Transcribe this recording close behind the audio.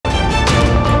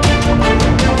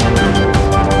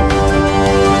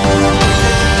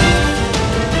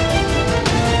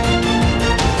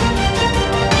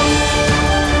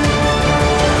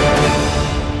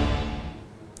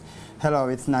Hello,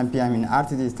 it's 9 p.m. in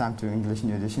RTD. It's time to English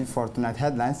New Edition. For tonight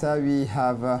headlines, we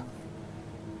have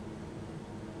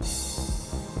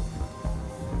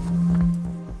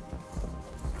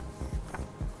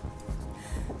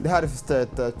the head of state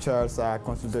chairs a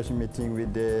consultation meeting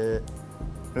with the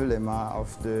ulema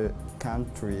of the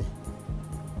country.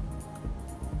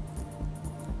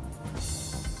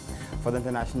 For the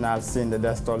international scene, the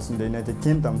death tolls in the United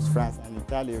Kingdom, France and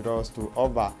Italy rose to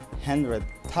over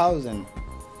 100,000.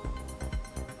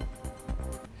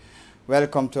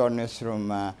 Welcome to our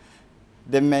newsroom.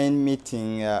 The main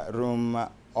meeting room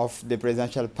of the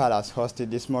Presidential Palace hosted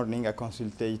this morning a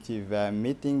consultative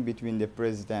meeting between the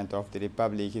President of the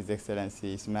Republic, His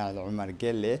Excellency Ismail Omar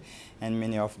Guelleh, and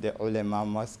many of the ulema,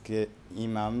 mosque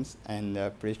imams and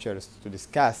preachers to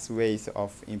discuss ways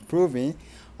of improving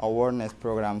awareness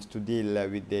programs to deal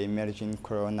with the emerging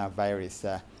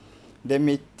coronavirus. The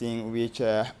meeting, which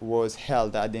was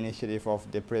held at the initiative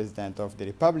of the President of the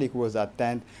Republic, was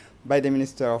attended by the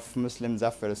Minister of Muslim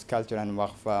Affairs, Culture and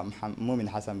Waqf, Mumin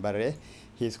Hassan Barre,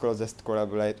 his closest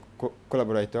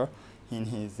collaborator in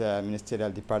his ministerial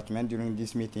department. During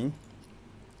this meeting,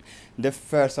 the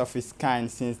first of its kind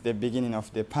since the beginning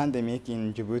of the pandemic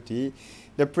in Djibouti,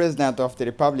 the President of the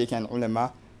Republic and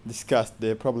ulema discussed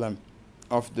the problem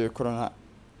of the corona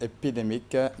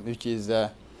epidemic, which is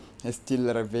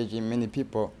still ravaging many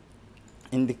people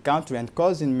in the country and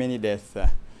causing many deaths.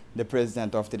 The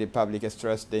President of the Republic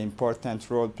stressed the important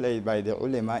role played by the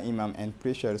ulema, imam and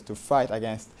preachers to fight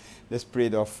against the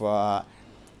spread of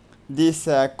this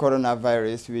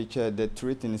coronavirus, which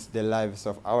threatens the lives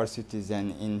of our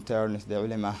citizens. In turn, the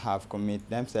ulema have committed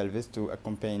themselves to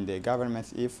accompany the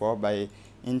government's effort by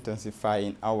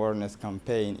intensifying awareness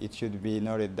campaign. It should be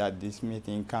noted that this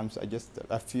meeting comes just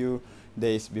a few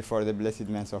days before the blessed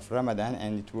month of Ramadan,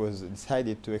 and it was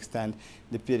decided to extend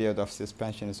the period of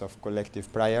suspensions of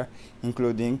collective prayer,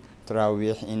 including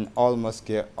Tarawih, in all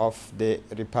mosques of the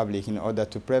Republic in order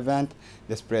to prevent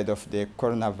the spread of the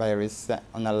coronavirus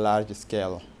on a large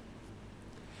scale.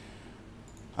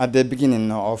 At the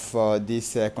beginning of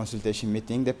this consultation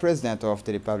meeting, the President of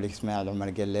the Republic, Ismail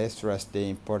Omar Guelleh, stressed the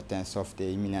importance of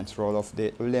the imminent role of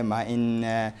the ulema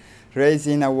in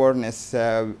raising awareness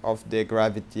of the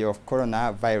gravity of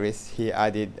coronavirus. He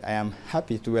added, "I am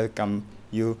happy to welcome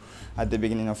you at the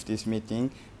beginning of this meeting,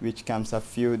 which comes a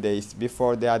few days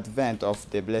before the advent of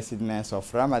the blessed month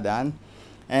of Ramadan,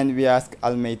 and we ask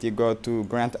Almighty God to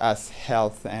grant us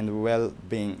health and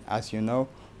well-being. As you know,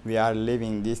 we are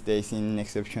living these days in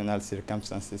exceptional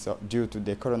circumstances due to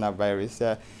the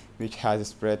coronavirus, which has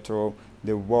spread through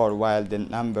the world, while the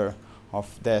number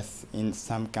of deaths in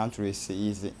some countries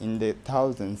is in the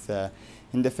thousands.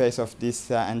 In the face of this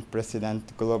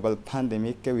unprecedented global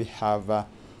pandemic, we have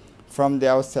from the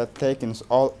outset taken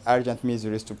all urgent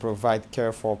measures to provide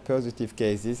care for positive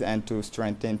cases and to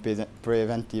strengthen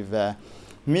preventive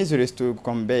measures to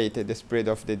combat the spread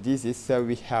of the disease.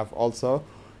 We have also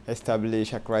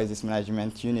establish a crisis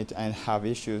management unit and have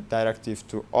issued directives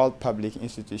to all public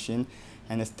institutions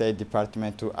and State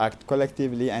Department to act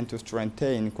collectively and to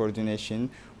strengthen coordination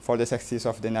for the success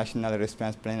of the national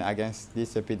response plan against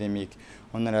this epidemic.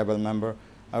 Honorable Member,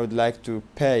 I would like to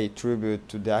pay tribute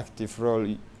to the active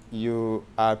role you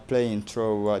are playing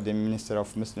through the Minister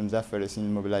of Muslim Affairs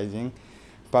in mobilizing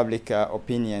public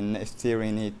opinion,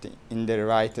 steering it in the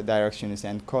right directions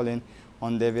and calling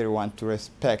on everyone to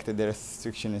respect the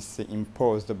restrictions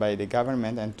imposed by the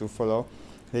government and to follow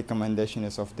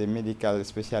recommendations of the medical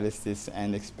specialists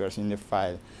and experts in the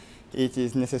field. It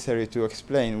is necessary to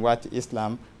explain what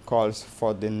Islam calls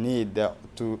for the need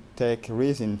to take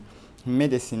reason,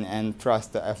 medicine and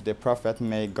trust of the Prophet,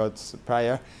 may God's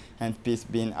prayer and peace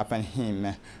be upon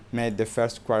him, made the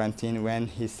first quarantine when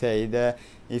he said,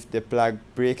 if the plague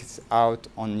breaks out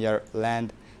on your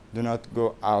land, do not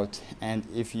go out, and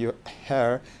if you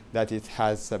hear that it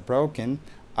has broken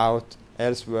out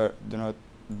elsewhere,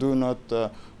 do not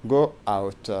go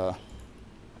out.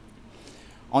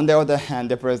 On the other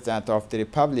hand, the President of the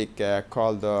Republic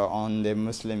called on the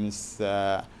Muslims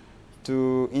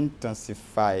to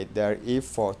intensify their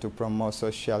effort to promote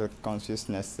social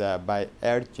consciousness by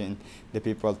urging the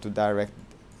people to direct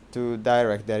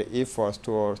their efforts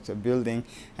towards building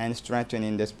and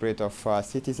strengthening the spirit of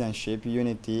citizenship,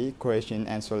 unity, cohesion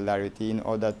and solidarity in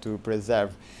order to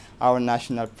preserve our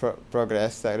national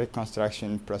progress,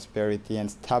 reconstruction, prosperity and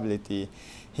stability.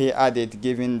 He added,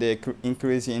 given the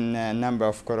increase in number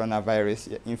of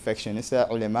coronavirus infections,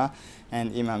 ulema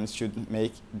and imams should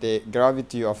make the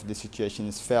gravity of the situation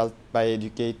felt by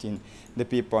educating the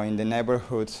people in the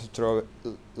neighborhoods through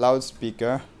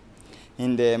loudspeaker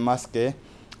in the mosque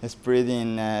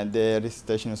spreading the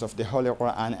recitations of the Holy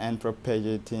Quran and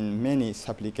propagating many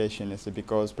supplications,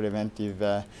 because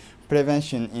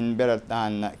prevention is better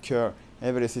than cure.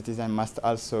 Every citizen must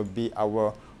also be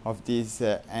aware of this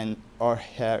and or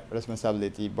her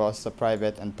responsibility, both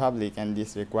private and public, and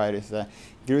this requires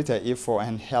greater effort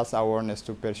and health awareness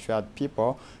to persuade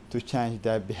people to change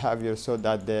their behavior so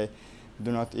that they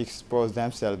do not expose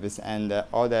themselves and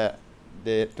to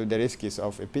the risks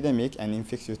of epidemic and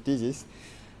infectious disease,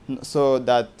 so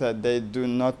that they do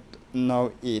not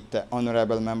know it.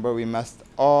 Honorable member, we must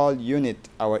all unite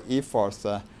our efforts,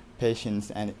 patience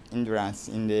and endurance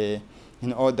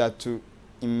in order to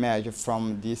emerge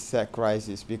from this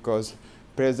crisis, because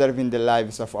preserving the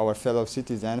lives of our fellow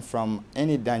citizens from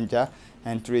any danger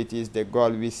and threat is the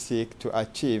goal we seek to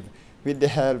achieve. With the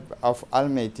help of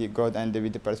Almighty God and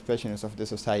with the participation of the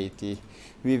society,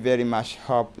 we very much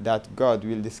hope that God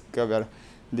will discover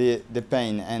the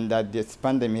pain and that this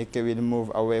pandemic will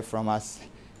move away from us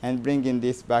and bringing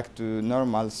this back to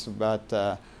normal.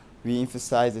 But we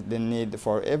emphasize the need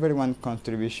for everyone's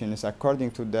contributions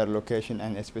according to their location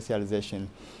and specialization,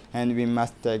 and we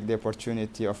must take the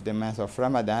opportunity of the month of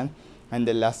Ramadan and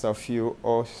the last of you,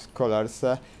 all scholars,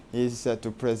 is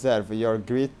to preserve your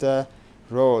great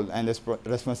role and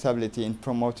responsibility in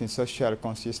promoting social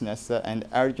consciousness and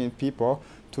urging people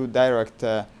to direct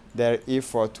their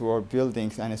effort toward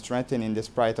building and strengthening the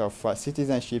spirit of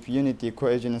citizenship, unity,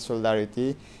 cohesion, and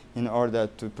solidarity in order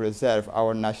to preserve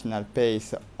our national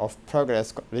pace of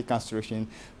progress, reconstruction,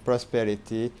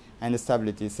 prosperity, and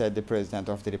stability, said the President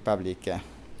of the Republic.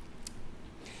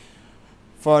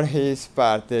 For his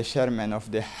part, the chairman of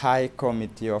the High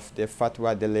Committee of the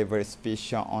Fatwa delivered a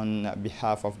speech on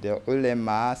behalf of the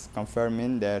ulemas,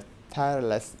 confirming their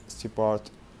tireless support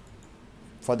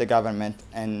for the government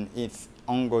and its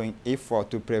ongoing effort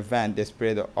to prevent the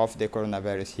spread of the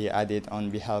coronavirus. He added, on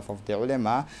behalf of the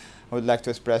ulema, I would like to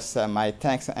express my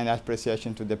thanks and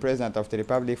appreciation to the President of the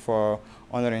Republic for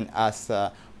honoring us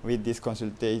with these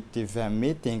consultative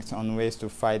meetings on ways to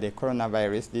fight the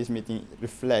coronavirus. This meeting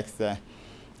reflects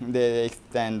the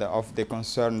extent of the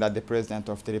concern that the President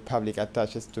of the Republic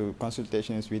attaches to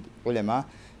consultations with ulema.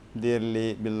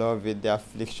 Dearly beloved, the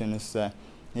afflictions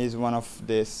is one of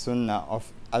the sunnah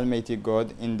of Almighty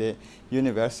God in the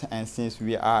universe, and since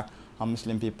we are a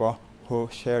Muslim people who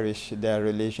cherish their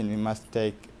religion, we must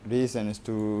take reasons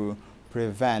to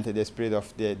prevent the spread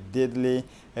of the deadly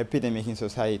epidemic in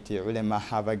society. Ulema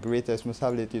have a great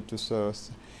responsibility to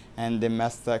source, and they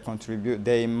must contribute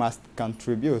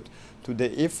to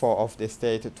the effort of the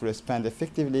state to respond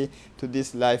effectively to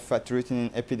this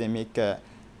life-threatening epidemic.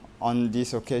 On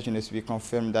these occasions, we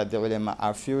confirm that the ulema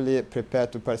are fully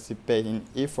prepared to participate in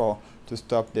effort to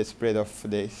stop the spread of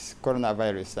this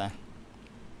coronavirus.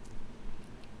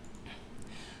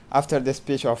 After the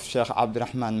speech of Sheikh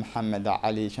Abdurrahman Muhammad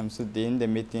Ali Shamsuddin, the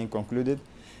meeting concluded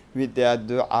with the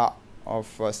dua of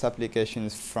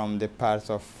supplications from the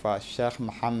part of Sheikh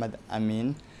Muhammad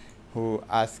Amin, who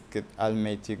asked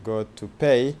Almighty God to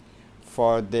pay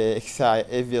for the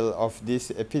evil of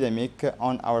this epidemic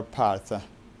on our part.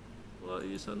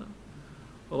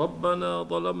 ربنا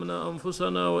ظلمنا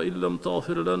أنفسنا وإن لم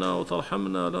تغفر لنا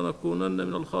وترحمنا لنكونن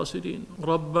من الخاسرين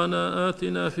ربنا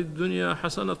آتنا في الدنيا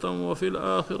حسنة وفي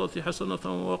الآخرة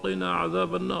حسنة وقنا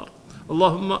عذاب النار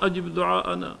اللهم أجب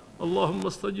دعاءنا اللهم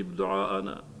استجب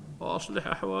دعاءنا وأصلح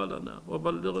أحوالنا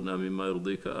وبلغنا مما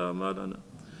يرضيك آمالنا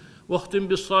واختم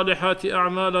بالصالحات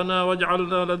أعمالنا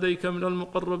واجعلنا لديك من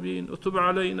المقربين وتب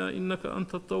علينا إنك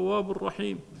أنت التواب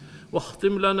الرحيم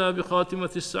واختم لنا بخاتمة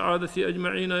السعادة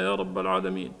أجمعين يا رب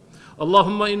العالمين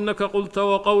اللهم إنك قلت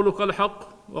وقولك الحق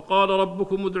وقال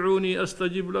ربكم ادعوني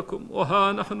أستجب لكم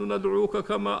وها نحن ندعوك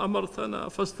كما أمرتنا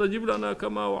فاستجب لنا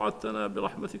كما وعدتنا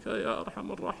برحمتك يا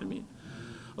أرحم الراحمين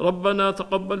ربنا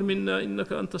تقبل منا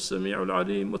إنك أنت السميع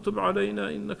العليم وتب علينا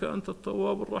إنك أنت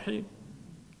التواب الرحيم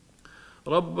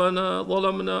ربنا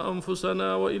ظلمنا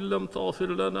أنفسنا وإن لم تغفر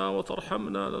لنا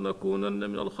وترحمنا لنكونن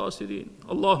من الخاسرين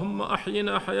اللهم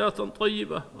أحينا حياة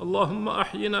طيبة اللهم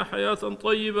أحينا حياة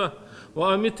طيبة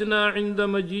وأمتنا عند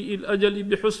مجيء الأجل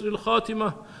بحسن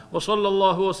الخاتمة وصلى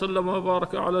الله وسلم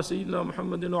وبارك على سيدنا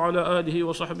محمد وعلى آله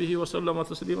وصحبه وسلم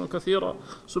تسليما كثيرا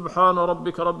سبحان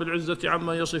ربك رب العزة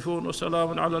عما يصفون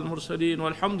وسلام على المرسلين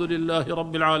والحمد لله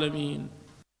رب العالمين.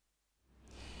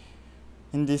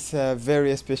 In this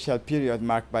very special period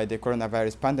marked by the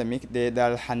coronavirus pandemic, the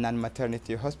Dar al-Hanan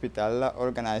Maternity Hospital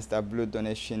organized a blood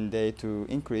donation day to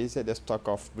increase the stock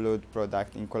of blood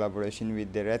product in collaboration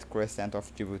with the Red Crescent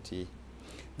of Djibouti.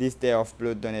 This day of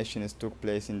blood donations took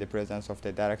place in the presence of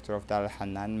the director of Dar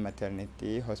al-Hanan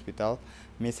Maternity Hospital,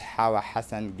 Ms. Hawa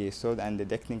Hassan Gisod, and the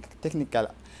technical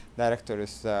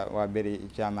directors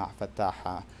Wabiri Jama'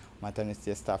 Fatah.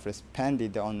 Maternity staff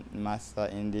responded en masse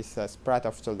in this spirit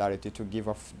of solidarity to give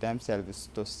of themselves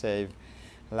to save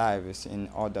lives in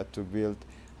order to build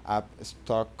up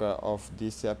stock of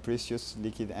this precious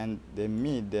liquid and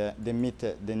meet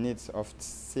the needs of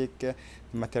sick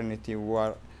maternity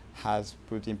ward has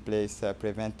put in place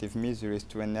preventive measures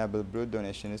to enable blood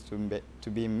donations to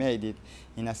be made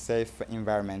in a safe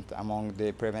environment. Among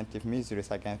the preventive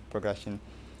measures against progression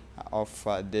of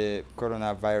the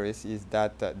coronavirus is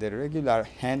that the regular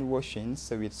hand washings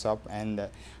with soap and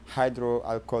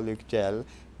hydroalcoholic gel.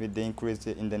 With the increase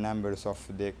in the numbers of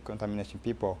the contamination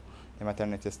people, the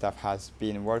maternity staff has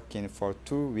been working for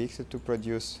 2 weeks to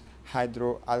produce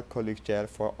hydroalcoholic gel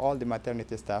for all the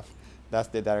maternity staff. Thus,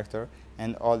 the director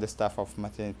and all the staff of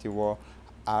maternity ward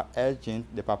are urging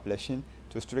the population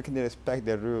to strictly respect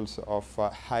the rules of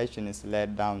hygiene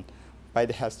laid down by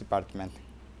the health department.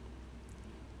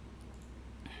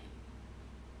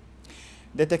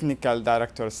 The technical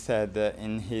director said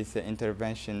in his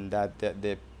intervention that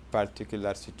the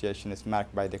particular situation is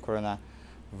marked by the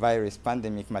coronavirus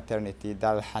pandemic. Maternity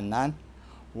Dar al-Hanan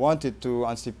wanted to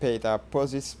anticipate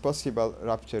possible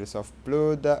ruptures of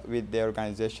blood with the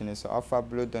organizations of a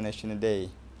blood donation day.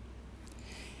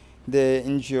 The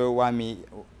NGO WAMI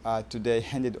today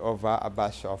handed over a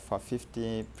batch of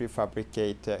 50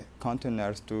 prefabricated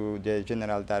containers to the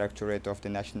General Directorate of the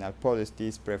National Police.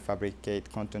 These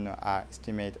prefabricated containers are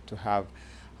estimated to have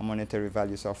a monetary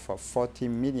values of 40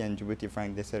 million Djibouti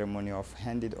franc. The ceremony of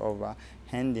handing over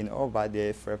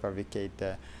the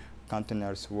prefabricated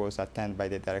containers was attended by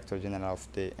the Director General of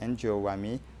the NGO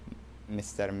WAMI,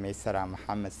 Mr. Maysara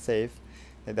Mohammed Saif,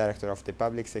 the Director of the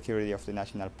Public Security of the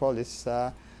National Police,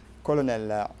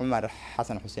 Colonel Umar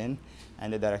Hassan Hussein,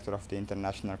 and the Director of the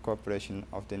International Cooperation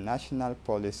of the National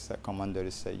Police,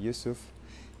 Commanders Yusuf.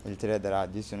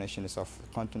 These donations of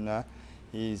container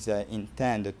is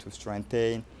intended to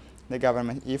strengthen the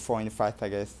government effort in fight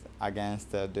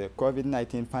against the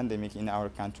COVID-19 pandemic in our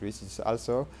countries. It is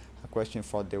also a question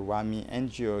for the WAMI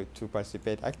NGO to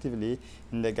participate actively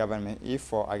in the government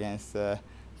effort against the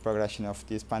progression of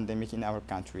this pandemic in our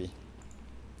country.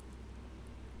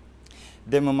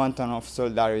 The momentum of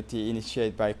solidarity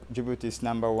initiated by Djibouti's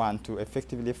 #1 to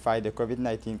effectively fight the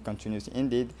COVID-19 continues.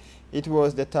 Indeed, it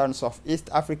was the turn of East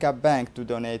Africa Bank to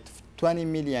donate 20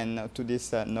 million to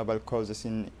this noble causes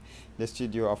in the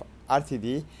studio of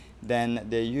RTD. Then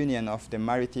the Union of the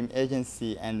Maritime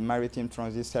Agency and Maritime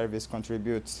Transit Service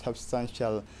contribute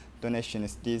substantial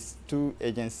donations. These two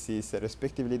agencies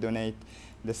respectively donate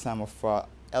the sum of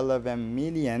 11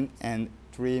 million and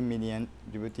 3 million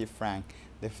Djibouti franc.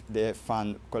 The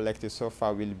fund collected so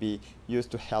far will be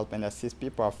used to help and assist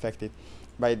people affected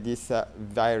by this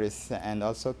virus and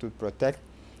also to protect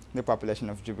the population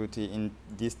of Djibouti in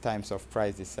these times of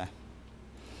crisis.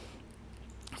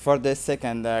 For the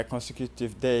second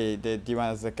consecutive day, the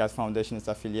Diwan Zakat Foundation is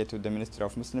affiliated to the Ministry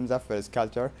of Muslim Affairs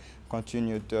Culture,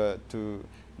 continued to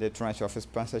the tranche of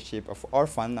sponsorship of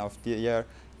orphan of the year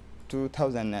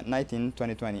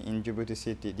 2019-2020 in Djibouti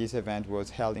City. This event was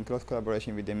held in close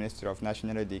collaboration with the Ministry of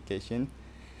National Education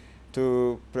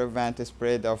to prevent the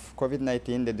spread of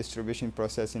COVID-19. The distribution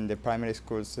process in the primary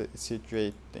schools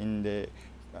situated in the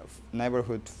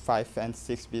neighborhood 5 and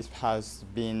 6B has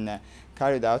been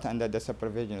carried out under the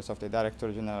supervision of the Director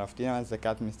General of Diwan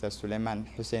Zakat, Mr. Suleiman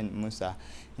Hussein Musa,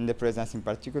 in the presence in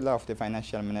particular of the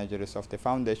financial managers of the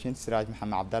foundation, Siraj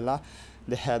Muhammad Abdallah,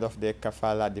 the head of the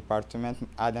Kafala department,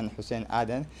 Adan Hussein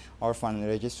Adan, orphan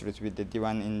registered with the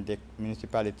Diwan in the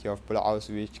municipality of Bulaus,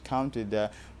 which counted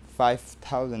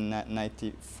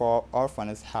 5,094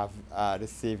 orphans have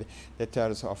received the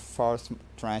thirds of 4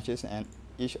 tranches, and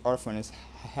each orphanage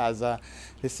has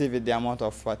received the amount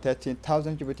of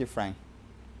 13,000 Djibouti franc.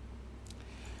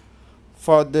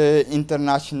 For the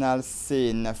international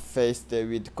scene faced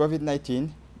with COVID-19,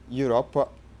 Europe,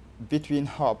 between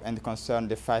hope and concern,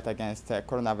 the fight against the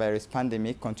coronavirus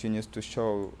pandemic continues to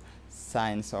show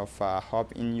signs of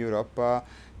hope in Europe.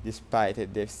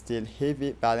 Despite the still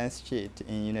heavy balance sheet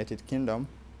in United Kingdom,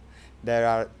 there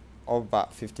are over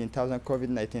 15,000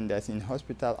 COVID-19 deaths in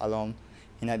hospital alone.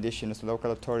 In addition,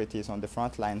 local authorities on the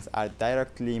front lines are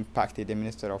directly impacted. The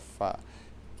Minister of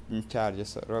in charge,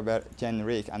 Robert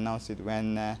Jenrick, announced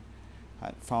when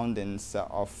fundings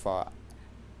of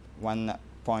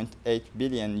 1.8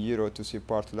 billion euro to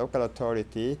support local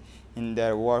authority in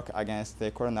their work against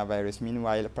the coronavirus.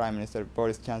 Meanwhile, Prime Minister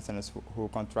Boris Johnson, who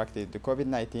contracted the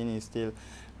COVID-19, is still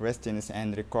resting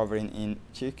and recovering in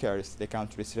Chequers, the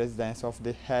country's residence of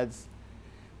the heads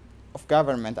of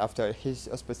government after his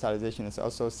hospitalization, as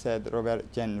also said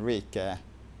Robert Jenrick.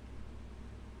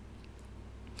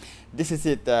 This is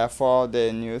it for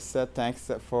the news.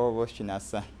 Thanks for watching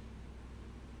us.